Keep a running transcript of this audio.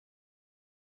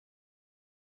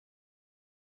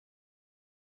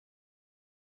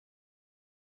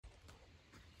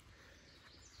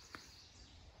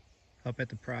up at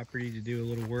the property to do a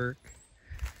little work.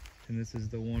 And this is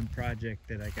the one project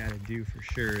that I gotta do for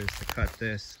sure, is to cut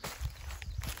this.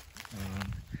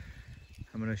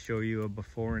 I'm gonna show you a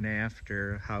before and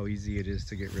after, how easy it is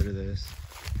to get rid of this.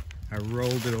 I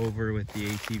rolled it over with the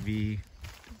ATV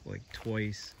like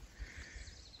twice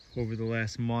over the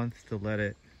last month to let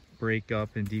it break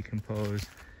up and decompose.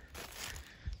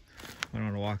 I'm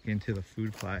gonna walk into the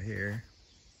food plot here.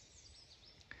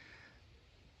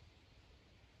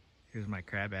 Here's my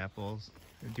crab apples.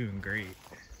 They're doing great.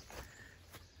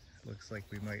 Looks like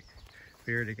we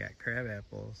already got crab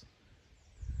apples.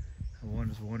 I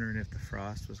was wondering if the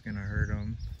frost was gonna hurt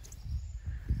them.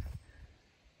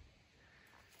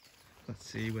 Let's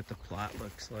see what the plot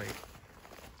looks like.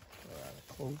 A lot of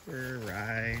clover,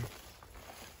 rye.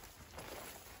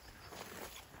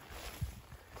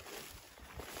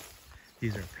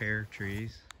 These are pear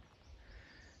trees.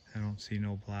 I don't see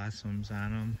no blossoms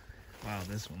on them. Wow,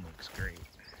 this one looks great.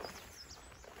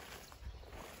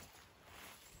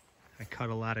 I cut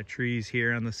a lot of trees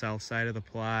here on the south side of the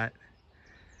plot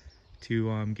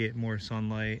to get more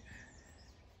sunlight.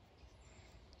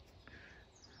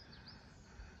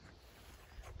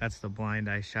 That's the blind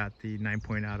I shot the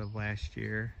 9-point out of last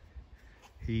year.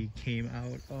 He came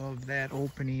out of that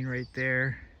opening right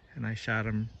there, and I shot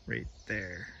him right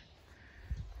there.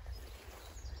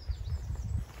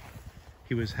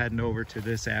 He was heading over to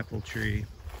this apple tree.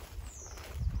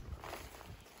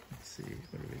 Let's see,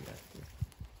 what do we got here?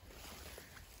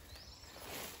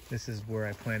 This is where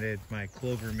I planted my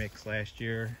clover mix last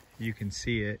year. You can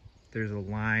see it. There's a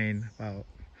line about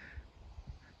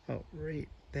right,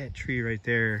 that tree right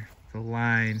there, the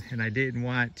line. And I didn't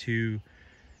want to,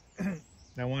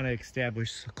 I want to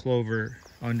establish the clover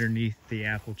underneath the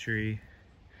apple tree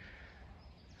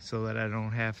so that I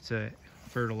don't have to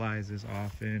fertilize as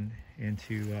often. And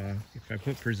if I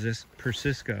put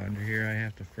Persiska under here, I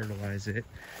have to fertilize it.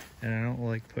 And I don't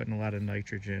like putting a lot of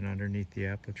nitrogen underneath the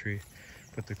apple tree.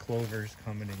 But the clover's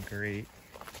coming in great.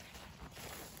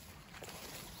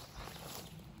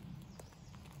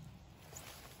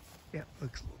 Yeah,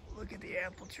 look at the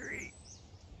apple tree.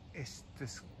 It's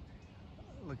just,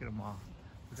 look at them all.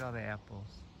 Look at all the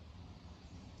apples.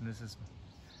 And this is,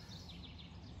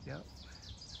 yep.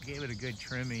 Gave it a good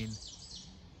trimming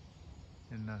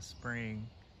in the spring.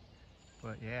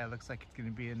 But yeah, it looks like it's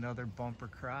gonna be another bumper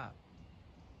crop.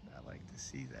 I like to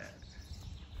see that.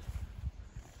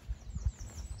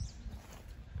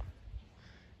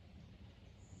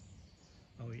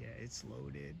 Oh yeah, it's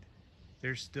loaded.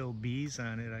 There's still bees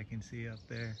on it, I can see up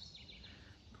there.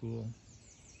 Cool.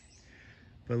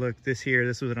 But look, this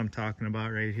is what I'm talking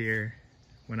about right here.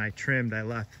 When I trimmed, I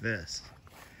left this.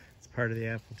 It's part of the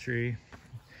apple tree.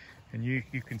 And you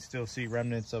can still see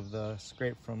remnants of the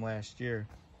scrape from last year.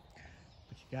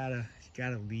 But you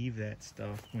gotta leave that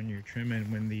stuff when you're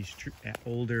trimming, when these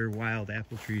older wild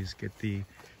apple trees get the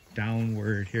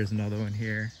downward. Here's another one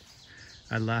here.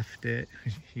 I left it.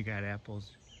 You got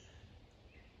apples.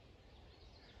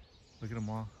 Look at them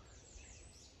all.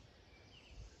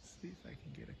 Let's see if I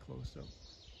can get a close up.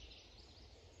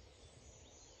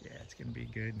 Yeah, it's gonna be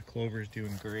good. Clover's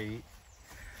doing great.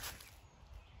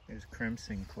 There's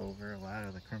crimson clover, a lot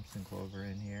of the crimson clover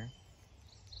in here.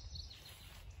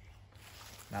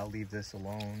 I'll leave this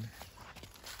alone.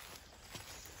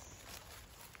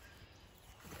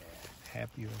 Yeah,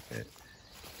 happy with it.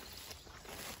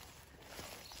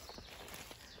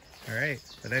 All right,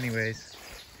 but anyways,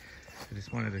 I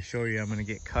just wanted to show you. I'm gonna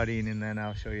get cutting and then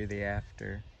I'll show you the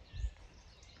after.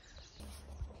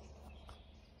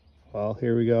 Well,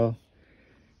 here we go.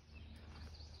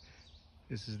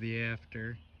 This is the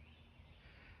after.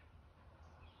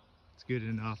 It's good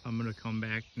enough. I'm gonna come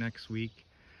back next week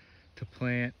to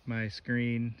plant my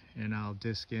screen and I'll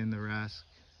disc in the rest.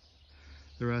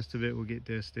 The rest of it will get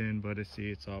disced in, but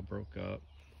it's all broke up.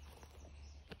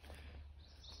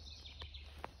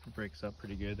 It breaks up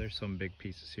pretty good. There's some big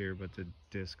pieces here, but the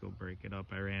disc will break it up.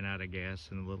 I ran out of gas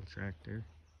in a little tractor.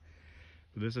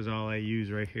 But this is all I use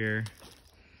right here.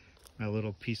 My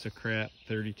little piece of crap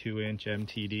 32-inch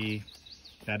MTD.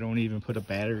 I don't even put a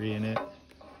battery in it.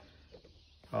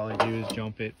 All I do is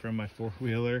jump it from my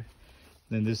four-wheeler.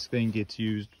 Then this thing gets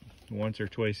used once or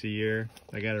twice a year.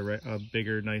 I got a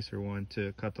bigger, nicer one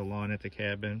to cut the lawn at the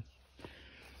cabin.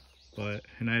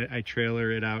 And I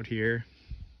trailer it out here.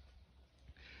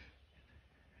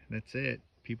 That's it.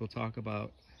 People talk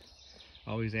about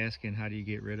always asking, how do you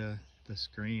get rid of the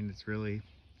screen?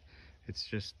 It's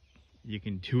just, you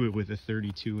can do it with a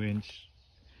 32-inch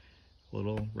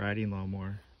little riding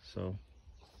lawnmower. So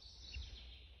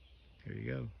there you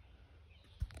go.